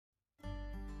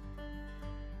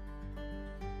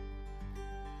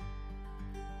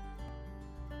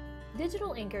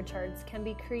Digital anchor charts can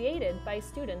be created by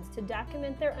students to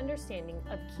document their understanding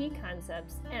of key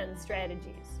concepts and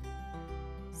strategies.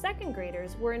 Second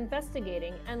graders were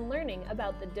investigating and learning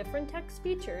about the different text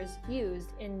features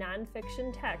used in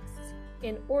nonfiction texts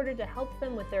in order to help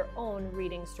them with their own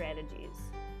reading strategies.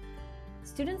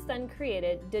 Students then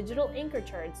created digital anchor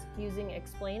charts using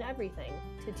Explain Everything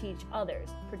to teach others,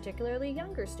 particularly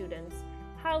younger students,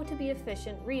 how to be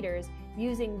efficient readers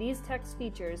using these text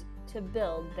features to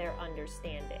build their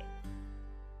understanding.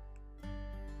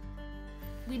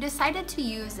 We decided to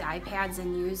use iPads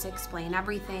and use Explain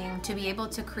Everything to be able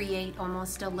to create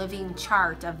almost a living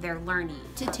chart of their learning.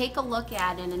 To take a look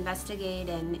at and investigate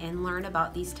and learn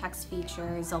about these text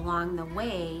features along the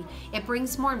way, it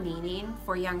brings more meaning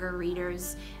for younger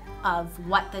readers of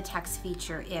what the text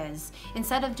feature is.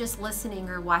 Instead of just listening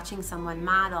or watching someone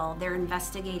model, they're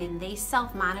investigating. They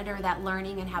self-monitor that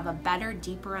learning and have a better,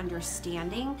 deeper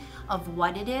understanding of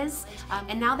what it is.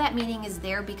 And now that meaning is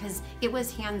there because it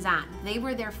was hands-on. They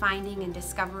were there finding and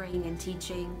discovering and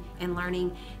teaching and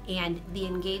learning, and the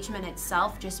engagement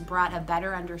itself just brought a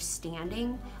better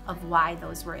understanding of why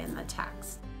those were in the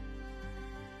text.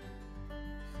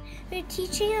 We're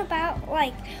teaching about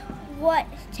what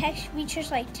text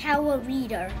features tell a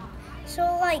reader. So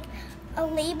a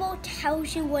label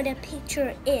tells you what a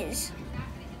picture is.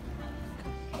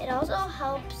 It also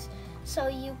helps so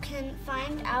you can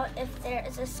find out if there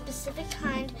is a specific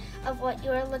kind of what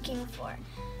you are looking for.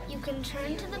 You can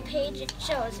turn to the page it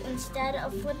shows instead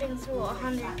of flipping through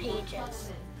 100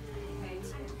 pages.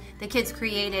 The kids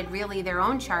created really their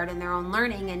own chart and their own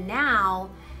learning, and now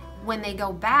when they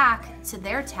go back to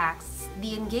their texts,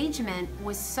 the engagement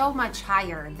was so much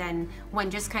higher than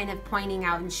when just kind of pointing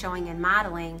out and showing and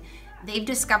modeling. They've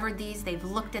discovered these, they've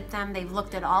looked at them, they've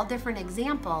looked at all different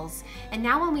examples, and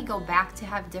now when we go back to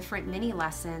have different mini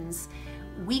lessons,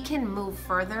 we can move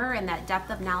further and that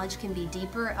depth of knowledge can be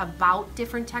deeper about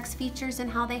different text features and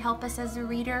how they help us as a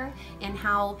reader and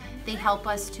how they help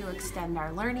us to extend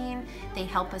our learning. They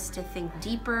help us to think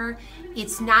deeper.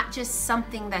 It's not just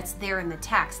something that's there in the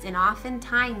text, and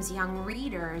oftentimes young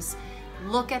readers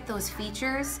look at those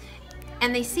features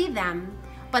and they see them,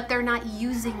 but they're not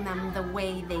using them the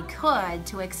way they could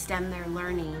to extend their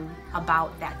learning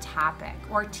about that topic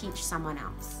or teach someone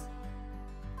else.